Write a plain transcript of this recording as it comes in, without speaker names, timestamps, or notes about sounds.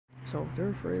So they're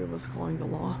afraid of us calling the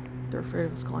law. They're afraid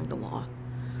of us calling the law.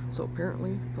 So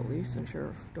apparently, police and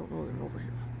sheriff don't know they're over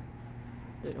here.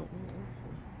 They don't know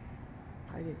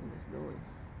they're hiding in this building.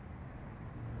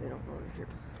 They don't know they're here.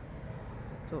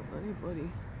 So if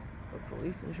anybody, the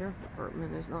police and sheriff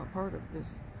department is not part of this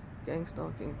gang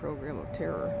stalking program of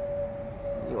terror,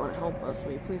 you want to help us,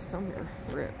 will you please come here?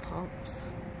 We're at Pops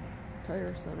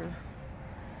Tire Center.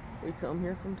 We come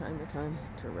here from time to time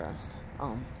to rest.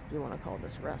 If you want to call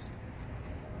this rest.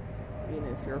 Being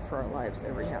in fear for our lives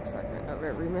every half second of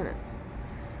every minute.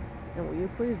 And will you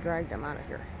please drag them out of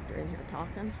here? They're in here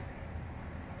talking,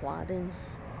 plotting,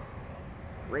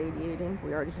 radiating.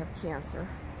 We already have cancer,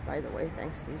 by the way,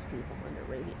 thanks to these people and the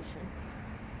radiation,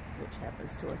 which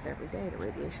happens to us every day. The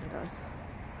radiation does.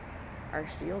 Our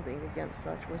shielding against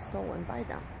such was stolen by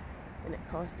them, and it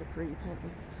cost a pretty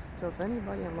penny. So if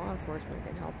anybody in law enforcement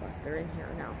can help us, they're in here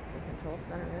now. The control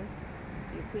center is.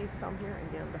 You please come here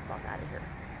and get them the fuck out of here.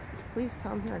 Please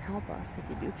come here and help us if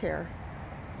you do care.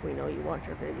 We know you want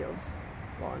your videos.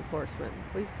 Law enforcement,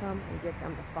 please come and get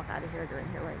them the fuck out of here. They're in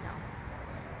here right now.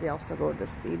 They also go to the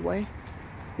Speedway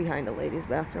behind the ladies'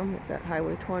 bathroom. It's at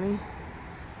Highway 20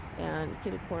 and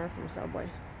kitty corner from Subway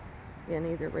in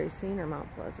either Racine or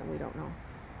Mount Pleasant. We don't know.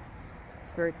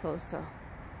 It's very close to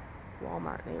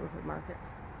Walmart Neighborhood Market.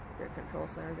 Their control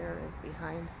center there is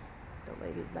behind the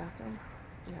ladies' bathroom,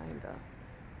 behind the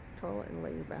toilet and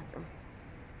ladies' bathroom.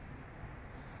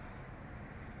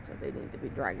 So they need to be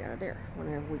dragged out of there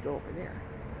whenever we go over there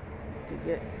to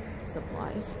get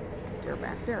supplies. They're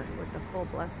back there with the full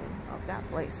blessing of that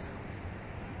place.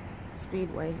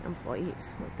 Speedway employees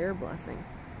with their blessing.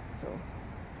 So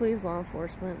please, law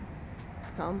enforcement,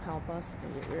 come help us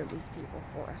and get rid of these people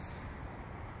for us.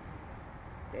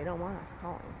 They don't want us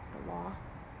calling the law.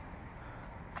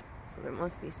 So there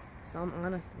must be some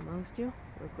honest amongst you.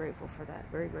 We're grateful for that.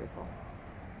 Very grateful.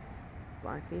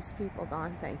 Aren't these people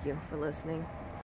gone? Thank you for listening.